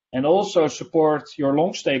stays and also support your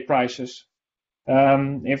long stay prices.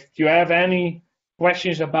 If you have any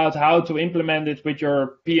questions about how to implement it with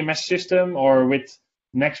your PMS system or with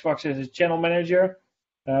NextPax as a channel manager,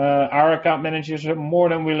 our account managers are more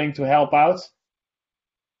than willing to help out.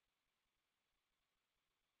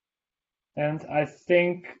 And I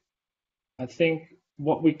think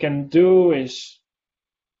what we can do is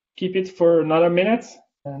keep it for another minute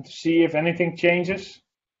and to see if anything changes.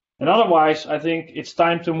 And otherwise, I think it's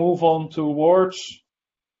time to move on towards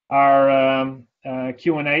our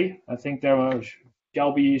Q&A. I think there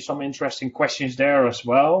shall be some interesting questions there as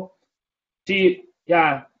well. See,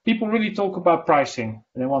 yeah, people really talk about pricing.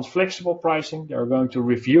 They want flexible pricing. They're going to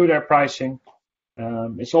review their pricing.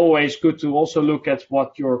 It's always good to also look at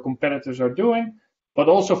what your competitors are doing, but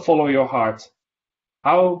also follow your heart.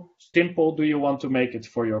 How simple do you want to make it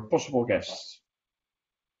for your possible guests?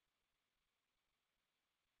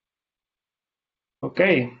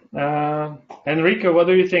 Okay, Enrique, what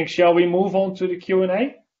do you think? Shall we move on to the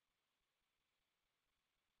Q&A?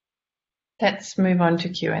 Let's move on to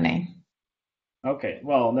Q&A. Okay,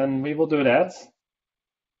 well, then we will do that.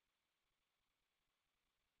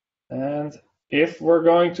 And if we're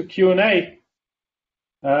going to Q&A,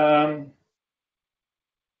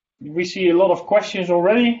 we see a lot of questions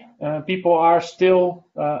already. People are still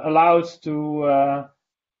allowed to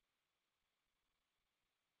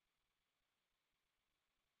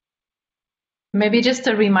Maybe just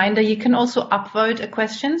a reminder, you can also upvote a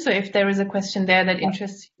question. So if there is a question there that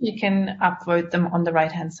interests you, you can upvote them on the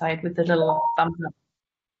right-hand side with the little thumbs up.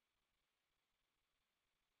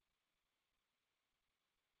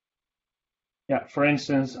 Yeah, for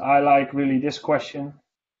instance, I like really this question.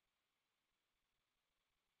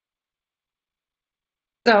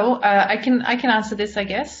 So I can answer this, I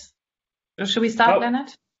guess. Or should we start,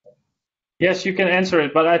 Leonard? Yes, you can answer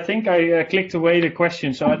it, but I think I clicked away the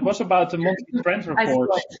question. So it was about the monthly trend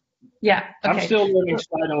reports. Yeah, okay. I'm still learning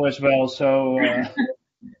Slido as well, so.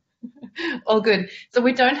 All good. So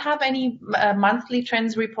we don't have any monthly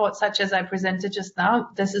trends report such as I presented just now.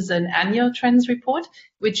 This is an annual trends report,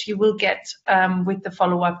 which you will get with the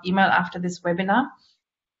follow-up email after this webinar.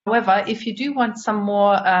 However, if you do want some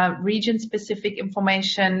more region-specific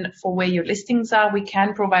information for where your listings are, we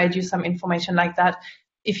can provide you some information like that.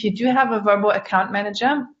 If you do have a Vrbo account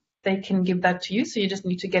manager, they can give that to you. So you just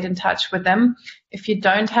need to get in touch with them. If you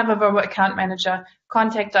don't have a Vrbo account manager,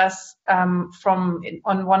 contact us on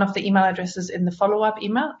one of the email addresses in the follow-up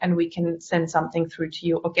email, and we can send something through to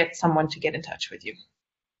you or get someone to get in touch with you.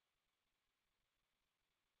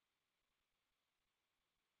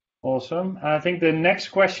 Awesome. I think the next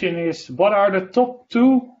question is, what are the top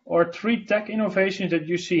 2 or 3 tech innovations that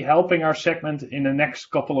you see helping our segment in the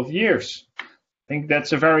next couple of years? I think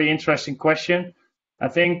that's a very interesting question. I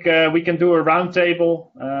think we can do a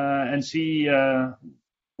roundtable and see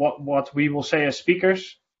what we will say as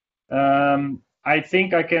speakers. I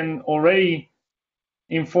think I can already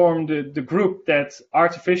inform the group that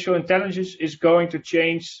artificial intelligence is going to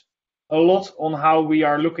change a lot on how we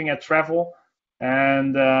are looking at travel,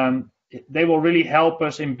 and they will really help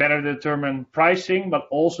us in better determine pricing, but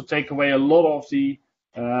also take away a lot of the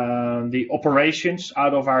operations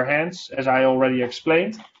out of our hands, as I already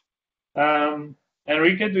explained.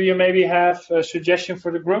 Enrique, do you maybe have a suggestion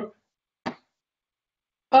for the group?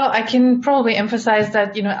 Well, I can probably emphasize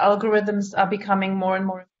that, algorithms are becoming more and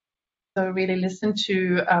more. So really listen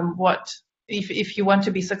to if you want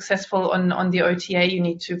to be successful on the OTA, you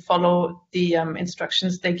need to follow the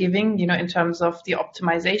instructions they're giving, in terms of the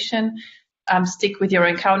optimization. Stick with your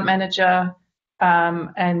account manager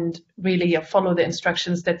and really follow the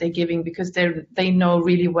instructions that they're giving, because they know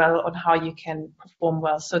really well on how you can perform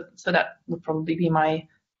well. So that would probably be my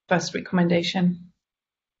first recommendation.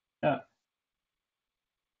 Yeah.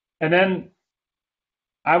 And then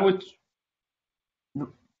I would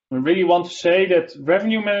really want to say that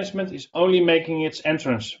revenue management is only making its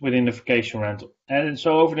entrance within the vacation rental. And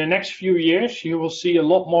so over the next few years, you will see a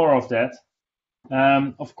lot more of that.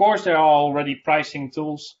 Of course, there are already pricing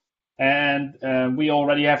tools, and we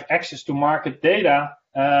already have access to market data.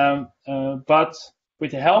 But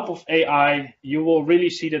with the help of AI, you will really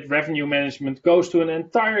see that revenue management goes to an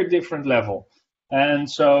entire different level.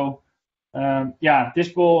 And so,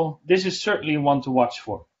 this is certainly one to watch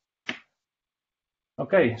for.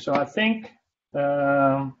 Okay, so I think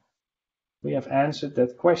we have answered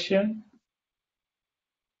that question.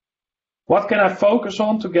 What can I focus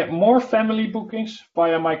on to get more family bookings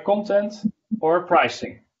via my content or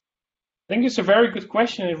pricing? I think it's a very good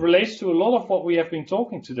question. It relates to a lot of what we have been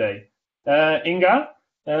talking today. Inga,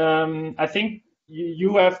 I think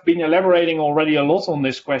you have been elaborating already a lot on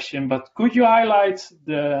this question, but could you highlight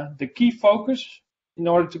the key focus in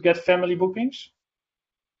order to get family bookings?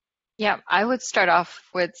 Yeah, I would start off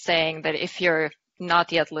with saying that if you're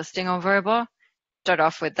not yet listing on Vrbo, start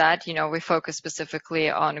off with that. We focus specifically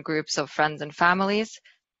on groups of friends and families.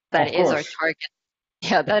 That is our target.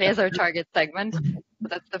 Yeah, that is our target segment.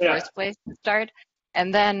 That's the first place to start.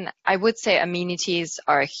 And then I would say amenities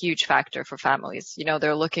are a huge factor for families.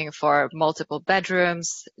 They're looking for multiple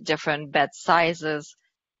bedrooms, different bed sizes.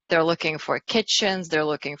 They're looking for kitchens. They're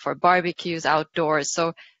looking for barbecues outdoors.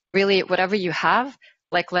 So really, whatever you have,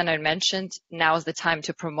 like Leonard mentioned, now is the time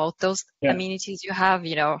to promote those amenities you have.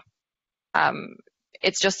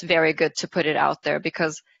 It's just very good to put it out there,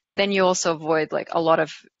 because then you also avoid like a lot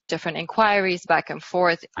of different inquiries back and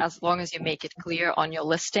forth. As long as you make it clear on your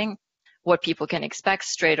listing what people can expect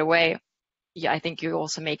straight away, I think you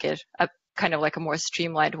also make it a kind of like a more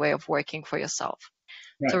streamlined way of working for yourself.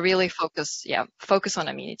 Right. So really focus on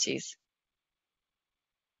amenities.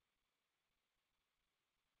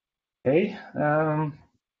 Okay.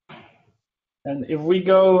 And if we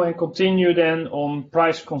go and continue then on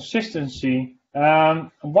price consistency,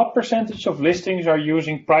 what percentage of listings are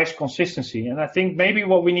using price consistency? And I think maybe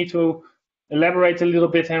what we need to elaborate a little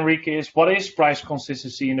bit, Enrique, is what is price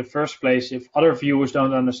consistency in the first place, if other viewers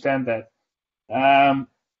don't understand that.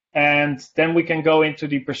 And then we can go into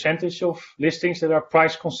the percentage of listings that are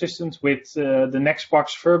price consistent with the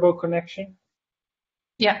NextPax Vrbo connection.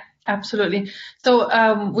 Yeah, absolutely.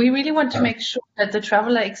 So we really want to make sure that the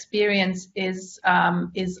traveler experience is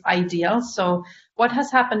ideal. So what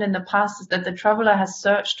has happened in the past is that the traveler has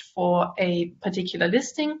searched for a particular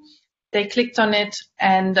listing. They clicked on it,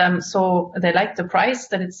 and so they liked the price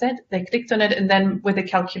that it said. They clicked on it, and then with a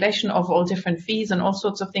calculation of all different fees and all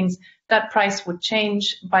sorts of things, that price would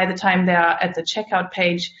change. By the time they are at the checkout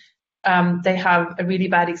page, they have a really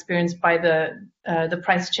bad experience by the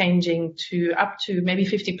price changing to up to maybe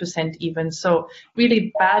 50% even. So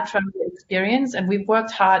really bad travel experience, and we've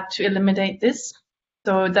worked hard to eliminate this.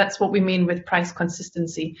 So that's what we mean with price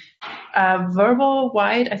consistency. Vrbo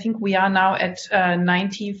wide, I think we are now at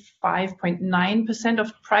 95.9%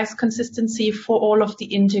 of price consistency for all of the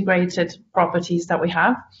integrated properties that we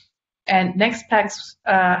have. And NextPax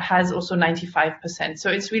has also 95%. So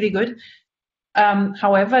it's really good.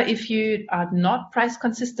 However, if you are not price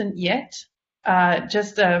consistent yet,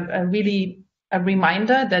 just a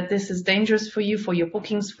reminder that this is dangerous for you, for your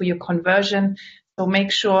bookings, for your conversion. So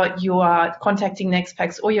make sure you are contacting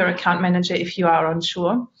NextPax or your account manager if you are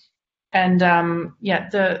unsure. And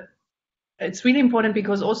it's really important,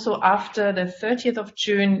 because also after the 30th of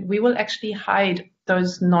June, we will actually hide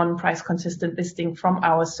those non-price consistent listings from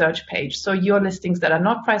our search page. So your listings that are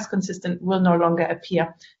not price consistent will no longer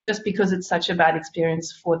appear, just because it's such a bad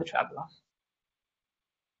experience for the traveler.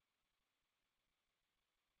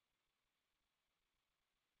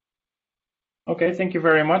 Okay, thank you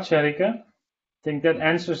very much, Erika. I think that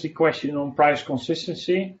answers the question on price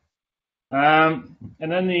consistency. And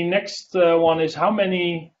then the next one is how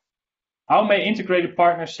may integrated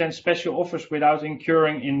partners send special offers without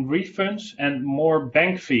incurring in refunds and more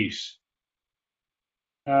bank fees?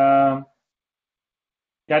 Yeah,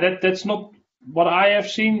 that's not what I have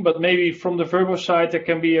seen, but maybe from the Vrbo side there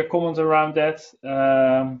can be a comment around that.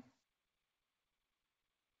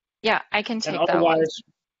 Yeah, I can And take that one. otherwise,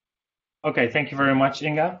 okay, thank you very much,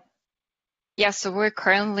 Inga. Yeah, so we're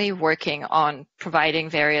currently working on providing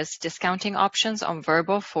various discounting options on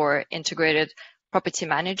Vrbo for integrated property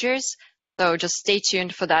managers. So just stay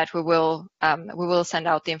tuned for that. We will send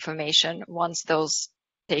out the information once those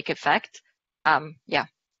take effect. Yeah,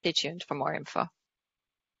 stay tuned for more info.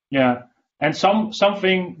 Yeah, and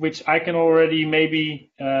something which I can already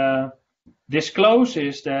maybe disclose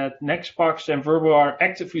is that NextPax and Vrbo are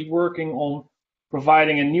actively working on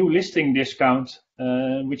providing a new listing discount,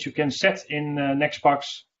 which you can set in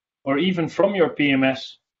NextPax or even from your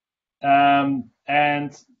PMS.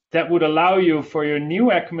 And that would allow you for your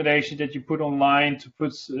new accommodation that you put online to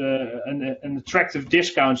put an attractive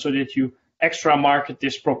discount so that you extra market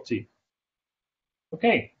this property.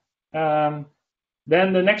 Okay.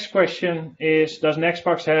 Then the next question is, does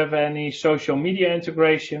NextPax have any social media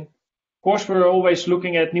integration? Of course, we're always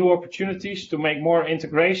looking at new opportunities to make more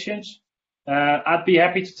integrations. I'd be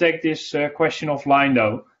happy to take this question offline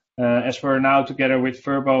though, as we're now together with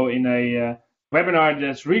Vrbo in a webinar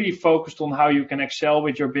that's really focused on how you can excel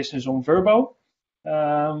with your business on Vrbo.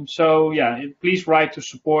 So yeah, please write to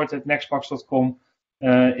support@nextpax.com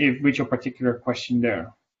with your particular question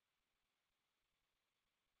there.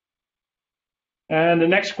 And the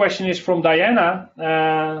next question is from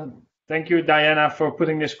Diana. Thank you, Diana, for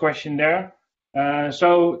putting this question there.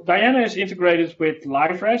 So Diana is integrated with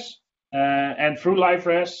LiveRes, and through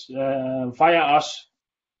LiveRes, via us,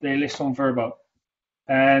 they list on Vrbo.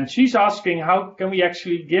 And she's asking, how can we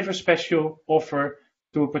actually give a special offer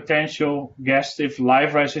to a potential guest if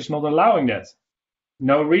LiveRes is not allowing that?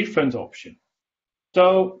 No refund option.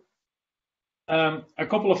 So a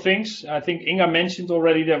couple of things. I think Inga mentioned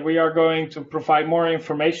already that we are going to provide more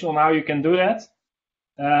information on how you can do that.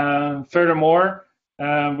 Furthermore,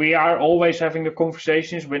 we are always having the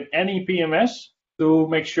conversations with any PMS to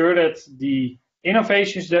make sure that the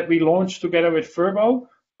innovations that we launch together with Vrbo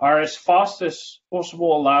are as fast as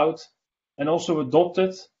possible allowed and also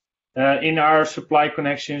adopted in our supply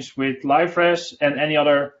connections with LiveRes and any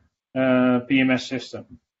other PMS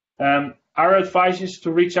system. Our advice is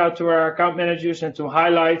to reach out to our account managers and to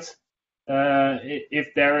highlight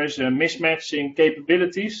if there is a mismatch in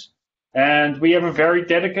capabilities. And we have a very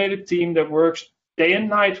dedicated team that works day and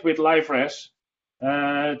night with LiveRes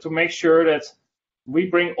to make sure that we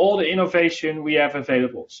bring all the innovation we have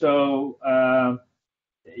available. So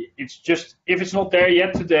it's just, if it's not there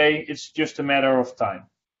yet today, it's just a matter of time.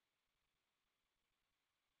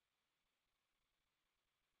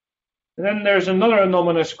 And then there's another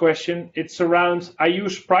anonymous question. It's around, I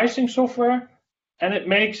use pricing software and it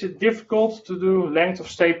makes it difficult to do length of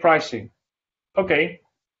stay pricing. Okay.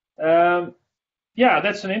 Yeah,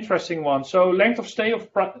 that's an interesting one. So length of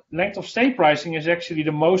stay pricing is actually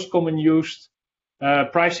the most common used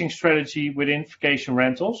pricing strategy within vacation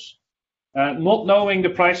rentals. Not knowing the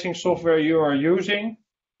pricing software you are using,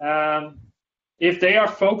 if they are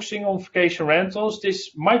focusing on vacation rentals,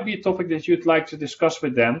 this might be a topic that you'd like to discuss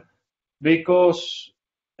with them, because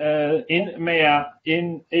in EMEA,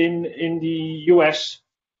 in the US,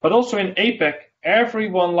 but also in APAC,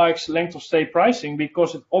 everyone likes length of stay pricing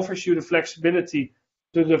because it offers you the flexibility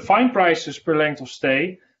to define prices per length of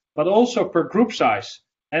stay, but also per group size.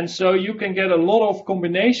 And so you can get a lot of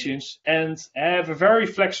combinations and have a very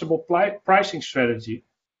flexible pricing strategy.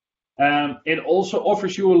 It also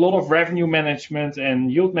offers you a lot of revenue management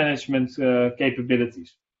and yield management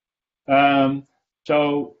capabilities.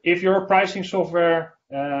 So if your pricing software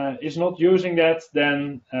is not using that,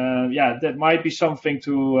 then yeah, that might be something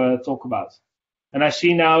to talk about. And I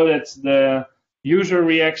see now that the user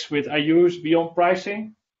reacts with, I use Beyond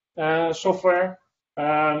Pricing software.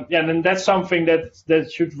 Yeah, then that's something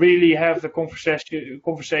that should really have the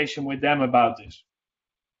conversation with them about this.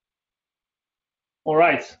 All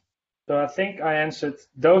right. So I think I answered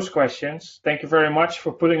those questions. Thank you very much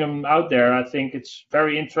for putting them out there. I think it's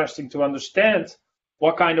very interesting to understand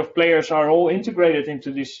what kind of players are all integrated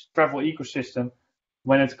into this travel ecosystem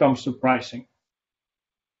when it comes to pricing.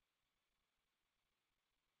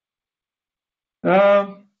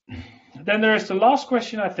 Then there is the last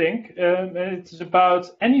question, I think. It's about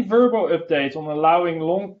any Vrbo update on allowing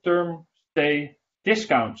long-term stay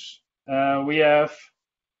discounts. We have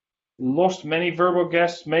lost many Vrbo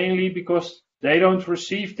guests mainly because they don't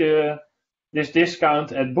receive the this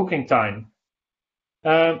discount at booking time.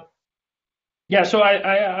 Yeah, so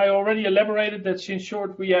I already elaborated that in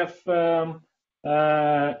short we have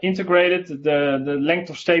integrated the length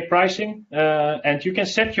of stay pricing, and you can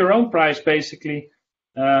set your own price basically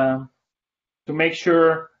to make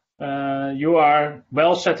sure you are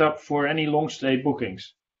well set up for any long stay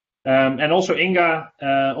bookings. And also Inga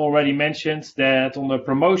already mentioned that on the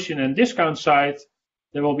promotion and discount side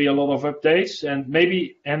there will be a lot of updates, and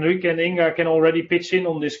maybe Henrike and Inga can already pitch in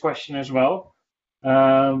on this question as well.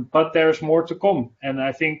 But there's more to come, and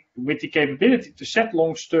I think with the capability to set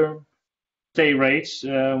long-term stay rates,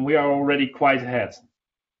 we are already quite ahead.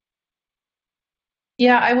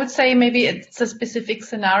 Yeah, I would say maybe it's a specific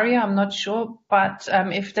scenario, I'm not sure, but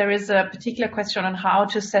if there is a particular question on how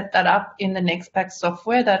to set that up in the NextPax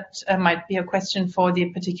software, that might be a question for the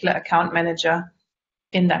particular account manager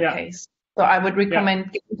in that case. So I would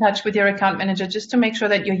recommend get in touch with your account manager just to make sure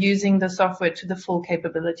that you're using the software to the full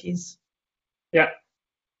capabilities. Yeah.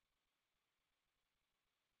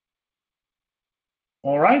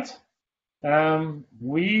 All right.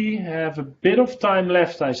 We have a bit of time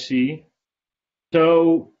left, I see.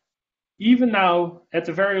 So even now, at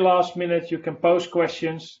the very last minute, you can post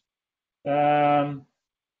questions. And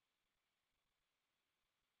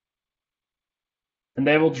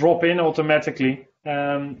they will drop in automatically.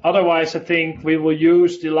 Otherwise, I think we will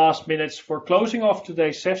use the last minutes for closing off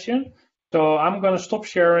today's session. So I'm going to stop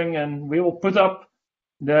sharing and we will put up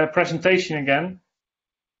the presentation again.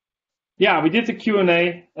 Yeah, we did the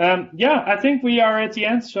Q&A. I think we are at the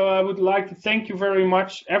end. So I would like to thank you very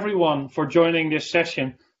much, everyone, for joining this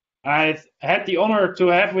session. I've had the honor to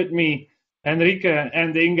have with me Henrike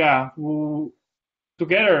and Inga, who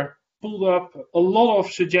together pulled up a lot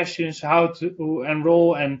of suggestions how to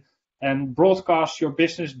enroll and broadcast your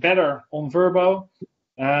business better on Vrbo.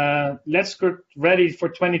 Let's get ready for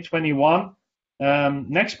 2021.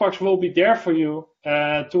 NextPax will be there for you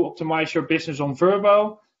to optimize your business on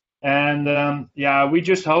Vrbo. And we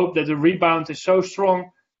just hope that the rebound is so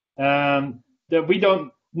strong that we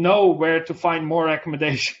don't know where to find more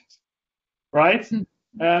accommodations, right?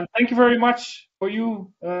 Thank you very much for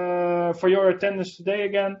your attendance today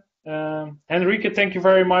again. Henrike, thank you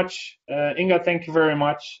very much. Inga, thank you very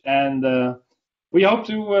much. And we hope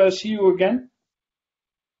to see you again.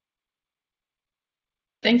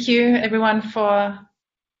 Thank you, everyone, for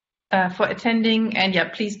attending.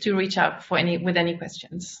 And please do reach out with any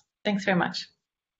questions. Thanks very much.